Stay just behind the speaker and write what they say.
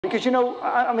because, you know,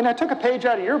 I mean, I took a page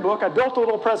out of your book. I built a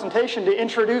little presentation to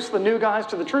introduce the new guys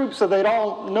to the troop so they'd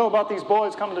all know about these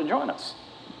boys coming to join us.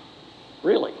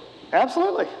 Really?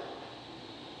 Absolutely.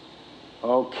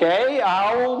 Okay,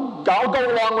 I'll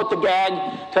go along with the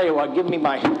gag. Tell you what, give me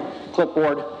my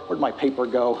clipboard. Where'd my paper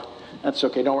go? That's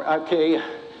okay, don't worry. Okay,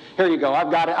 here you go,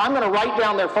 I've got it. I'm going to write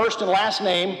down their first and last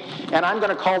name, and I'm going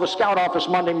to call the scout office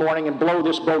Monday morning and blow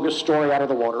this bogus story out of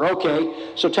the water.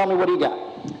 Okay, so tell me, what do you got?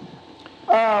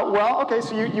 Well, okay,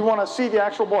 so you want to see the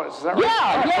actual boys, is that right?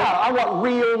 Yeah, I want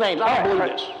real names. I don't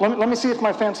believe this. Let me see if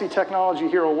my fancy technology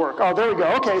here will work. Oh, there we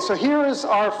go. Okay, so here is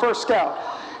our first scout.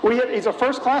 He's a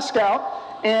first-class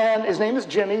scout, and his name is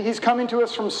Jimmy. He's coming to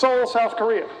us from Seoul, South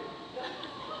Korea.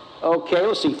 Okay,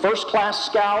 let's see. First-class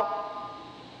scout.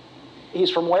 He's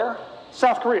from where?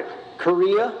 South Korea.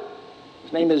 Korea.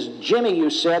 His name is Jimmy, you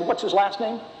said. What's his last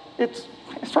name? It's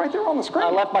right there on the screen.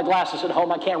 I left my glasses at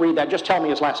home. I can't read that. Just tell me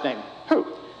his last name. Who?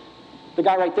 The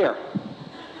guy right there.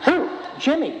 Who?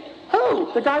 Jimmy.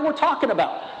 Who? The guy we're talking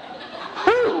about.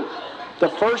 Who? The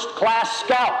first-class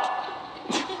scout.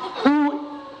 Who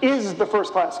is the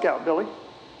first-class scout, Billy?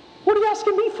 What are you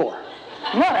asking me for?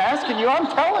 I'm not asking you, I'm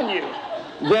telling you.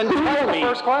 Then Who's tell the me.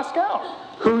 first-class scout?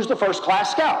 Who's the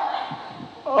first-class scout?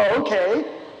 Okay.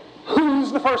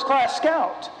 Who's the first-class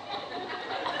scout?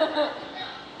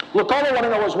 Look, all I want to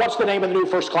know is what's the name of the new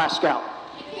first-class scout?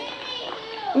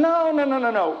 No.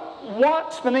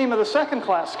 What's the name of the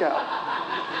second-class scout?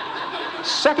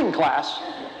 Second class?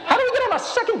 How do we get on a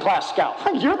second-class scout?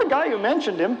 You're the guy who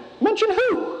mentioned him. Mention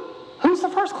who? Who's the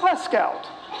first-class scout?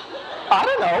 I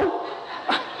don't know.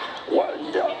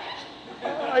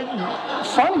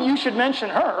 Funny you should mention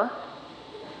her.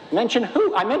 Mention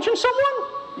who? I mentioned someone?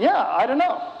 Yeah, I don't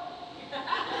know.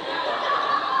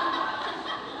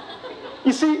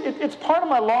 You see, it's part of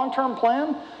my long-term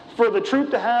plan for the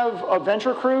troop to have a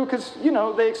venture crew, because, you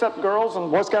know, they accept girls and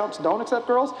Boy Scouts don't accept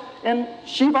girls. And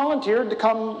she volunteered to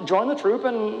come join the troop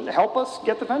and help us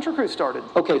get the venture crew started.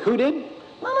 Okay, who did?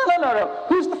 No.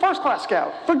 Who's the first-class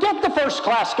scout? Forget the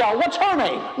first-class scout. What's her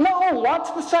name? No, what's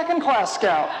the second-class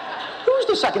scout? Who's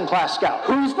the second-class scout?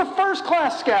 Who's the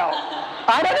first-class scout?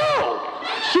 I don't know.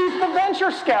 She's the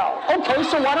venture scout. Okay,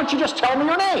 so why don't you just tell me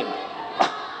her name?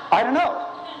 I don't know.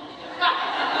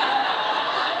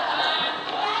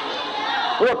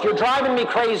 Look, you're driving me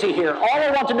crazy here. All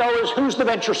I want to know is who's the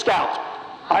venture scout?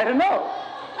 I don't know.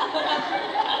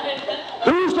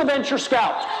 Who's the venture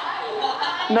scout?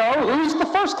 No, who's the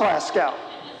first-class scout?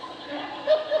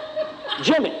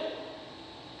 Jimmy.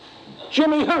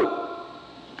 Jimmy who?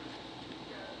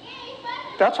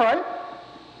 That's right.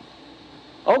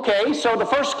 Okay, so the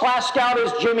first-class scout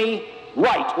is Jimmy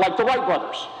Wright, like the Wright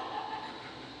brothers.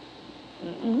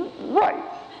 Right.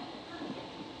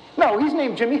 No, he's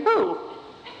named Jimmy who?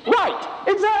 Right.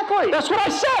 Exactly. That's what I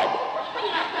said.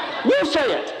 You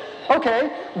say it.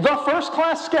 Okay, the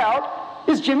first-class scout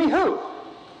is Jimmy who?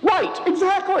 Right.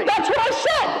 Exactly. That's what I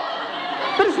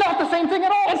said. But it's not the same thing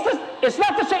at all. It's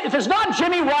not the same. If it's not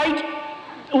Jimmy Wright,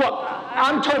 look,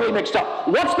 I'm totally mixed up.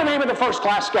 What's the name of the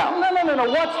first-class scout? No.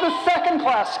 What's the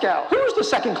second-class scout? Who's the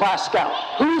second-class scout?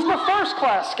 Who's the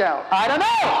first-class scout? I don't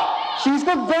know. She's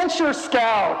the venture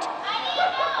scout.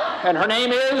 And her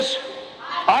name is?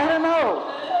 I don't know.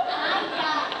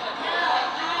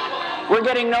 We're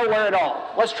getting nowhere at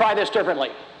all. Let's try this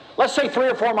differently. Let's say 3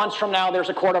 or 4 months from now, there's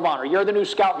a court of honor. You're the new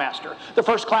Scoutmaster. The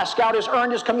first-class scout has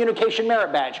earned his communication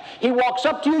merit badge. He walks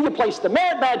up to you, you place the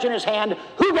merit badge in his hand.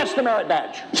 Who gets the merit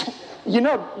badge? You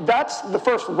know, that's the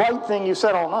first right thing you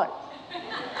said all night.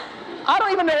 I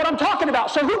don't even know what I'm talking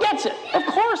about, so who gets it? Of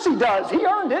course he does. He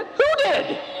earned it. Who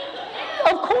did?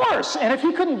 Of course. And if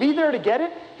he couldn't be there to get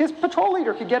it, his patrol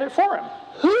leader could get it for him.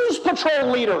 Who's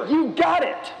patrol leader? You got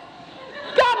it.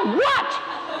 Got what?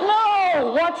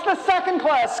 No, what's the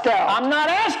second-class scout? I'm not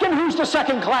asking who's the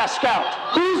second-class scout.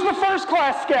 Who's the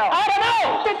first-class scout? I don't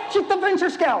know. She's the venture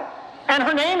scout. And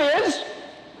her name is?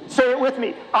 Say it with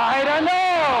me. I don't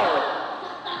know.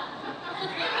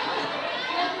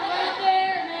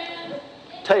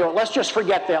 Tell you what, let's just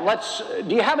forget them.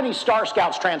 Do you have any Star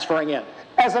Scouts transferring in?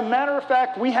 As a matter of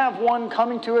fact, we have one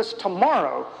coming to us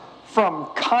tomorrow from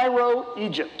Cairo,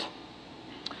 Egypt.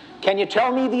 Can you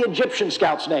tell me the Egyptian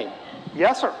scout's name?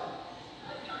 Yes, sir.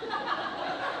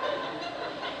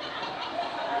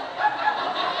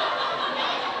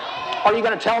 Are you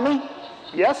going to tell me?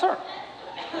 Yes, sir.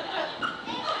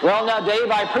 Well, now,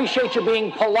 Dave, I appreciate you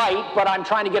being polite, but I'm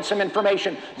trying to get some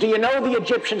information. Do you know the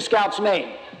Egyptian scout's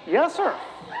name? Yes, sir.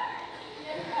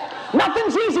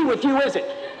 Nothing's easy with you, is it?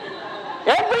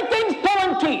 Everything's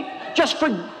pulling teeth. Just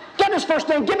forget his first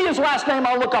name. Give me his last name.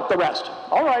 I'll look up the rest.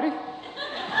 All righty.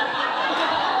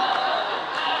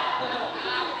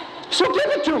 So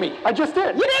give it to me. I just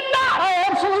did. You did not. I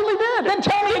absolutely did. Then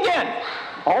tell me again.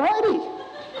 All righty.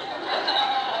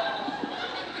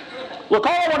 Look,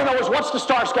 all I want to know is what's the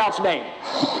Star Scout's name?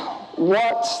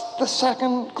 What's the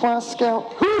second class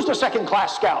scout? Who's the second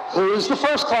class scout? Who's the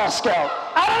first class scout?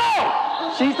 I don't know.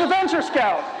 She's the venture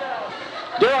scout.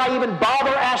 Dare I even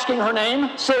bother asking her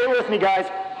name? Say it with me, guys.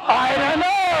 I don't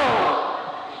know.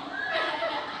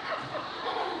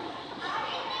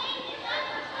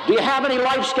 Do you have any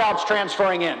Life Scouts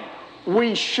transferring in?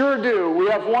 We sure do. We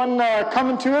have one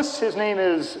coming to us. His name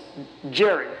is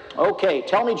Jerry. Okay,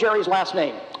 tell me Jerry's last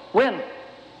name. Win.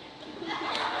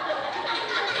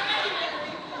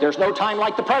 There's no time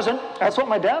like the present. That's what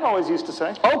my dad always used to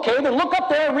say. Okay, then look up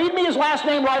there and read me his last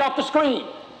name right off the screen.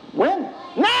 Win.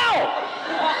 Now!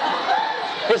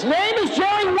 His name is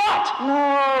Jerry what?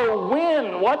 No,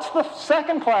 Win. What's the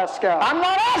second class scout? I'm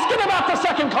not asking about the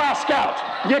second class scout.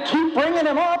 You keep bringing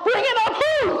him up. Bringing up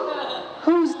who?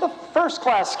 Who's the first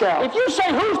class scout? If you say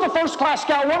who's the first class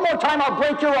scout one more time, I'll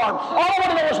break your arm. All I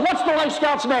want to know is what's the Life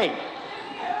Scout's name?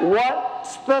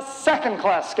 What's the second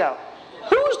class scout?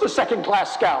 Who's the second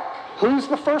class scout? Who's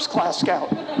the first class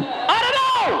scout? I don't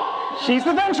know! She's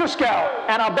the venture scout.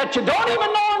 And I'll bet you don't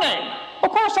even know her name. Of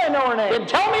course I know her name. Then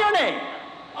tell me her name.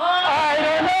 I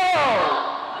don't know.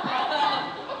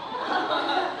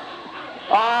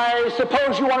 I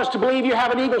suppose you want us to believe you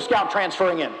have an Eagle Scout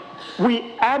transferring in.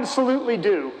 We absolutely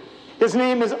do. His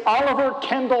name is Oliver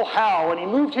Kendall Howe, and he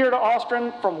moved here to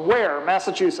Austin from Ware,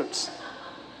 Massachusetts.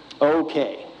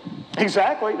 Okay.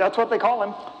 Exactly. That's what they call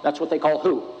him. That's what they call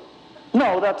who?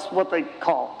 No, that's what they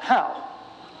call Howe.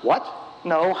 What?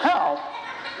 No, Howe.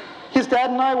 His dad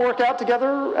and I work out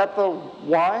together at the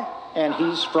Y. And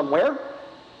he's from where?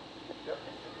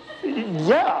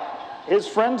 Yeah. His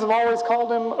friends have always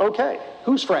called him OK.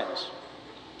 Whose friends?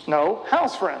 No,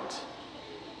 Howe's friends.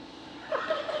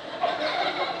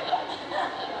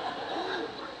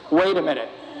 Wait a minute.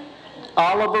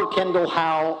 Oliver Kendall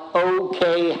Howe,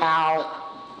 OK Howe.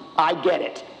 I get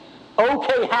it.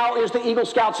 OK Howe is the Eagle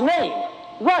Scout's name.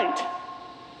 Right.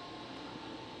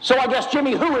 So I guess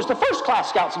Jimmy Who is the first class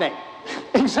scout's name.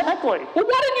 Exactly. Well,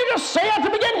 why didn't you just say it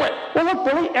to begin with? Well, look,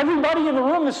 Billy, everybody in the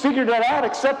room has figured that out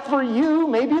except for you.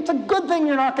 Maybe it's a good thing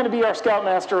you're not going to be our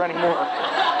Scoutmaster anymore.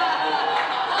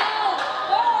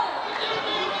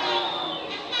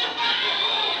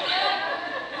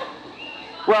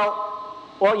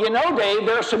 Well, you know, Dave,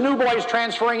 there are some new boys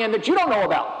transferring in that you don't know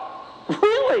about.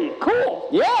 Really? Cool.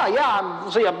 Yeah.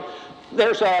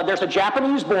 There's a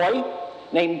Japanese boy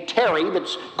named Terry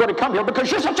that's going to come here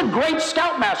because you're such a great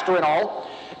Scoutmaster and all.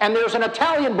 And there's an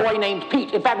Italian boy named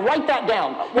Pete. In fact, write that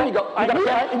down. There you go. Write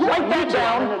that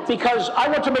down because I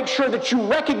want to make sure that you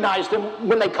recognize them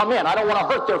when they come in. I don't want to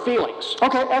hurt their feelings.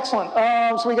 Okay, excellent.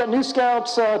 So we got new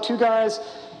scouts, two guys,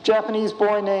 Japanese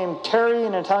boy named Terry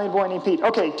and an Italian boy named Pete.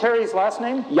 Okay, Terry's last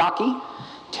name? Yaki.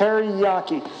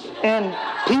 Teriyaki. And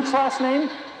Pete's last name?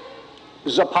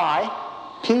 Zapai.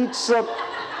 Pizza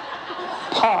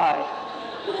Pie.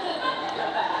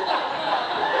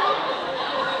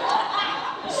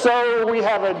 So we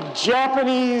have a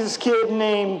Japanese kid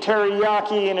named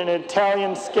Teriyaki and an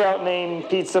Italian scout named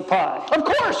Pizza Pie. Of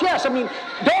course, yes. I mean,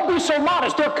 don't be so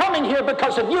modest. They're coming here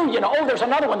because of you, you know. Oh, there's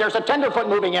another one. There's a tenderfoot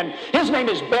moving in. His name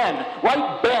is Ben,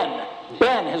 right? Ben.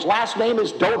 Ben. His last name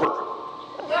is Dover.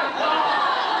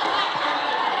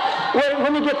 Wait,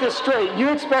 let me get this straight.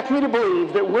 You expect me to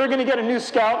believe that we're going to get a new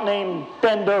scout named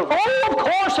Ben Dover? Oh, of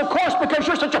course, because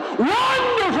you're such a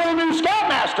wonderful new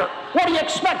Scoutmaster. What do you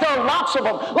expect? There are lots of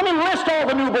them. Let me list all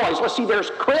the new boys. Let's see, there's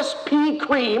Chris P.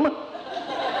 Cream.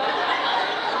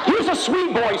 He's a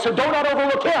sweet boy, so do not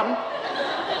overlook him.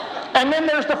 And then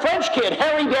there's the French kid,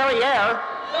 Harry Derriere.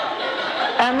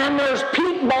 And then there's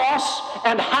Pete Moss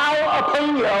and Hal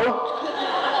Apeno.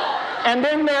 And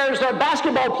then there's a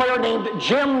basketball player named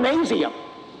Gymnasium.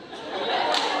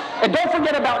 And don't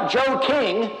forget about Joe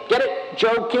King. Get it?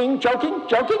 Joe King? Joking?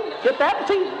 Joking? Get that?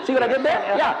 See what I did there?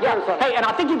 Yeah. Hey, and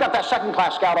I think you got that second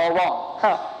class scout all wrong.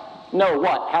 How? No,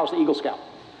 what? How's the Eagle Scout?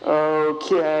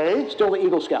 Okay. Still the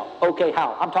Eagle Scout. Okay,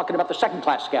 how? I'm talking about the second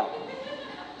class scout.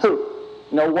 Who?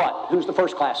 No, what? Who's the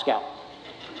first class scout?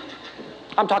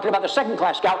 I'm talking about the second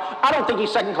class scout. I don't think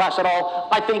he's second class at all.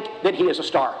 I think that he is a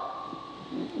star.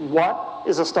 What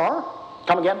is a star?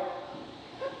 Come again?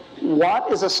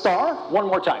 What is a star? One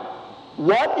more time.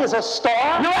 What is a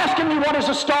star? You're asking me what is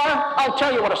a star? I'll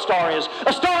tell you what a star is.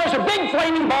 A star is a big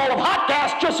flaming ball of hot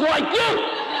gas just like you.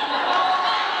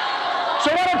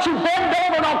 So why don't you bend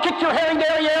over and I'll kick your Harry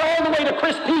Derriere all the way to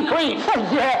Chris P. Cream.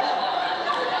 Yeah.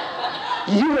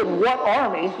 You in what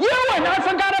army? Ewan! I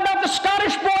forgot about the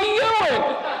Scottish boy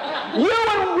Ewan!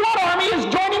 Ewan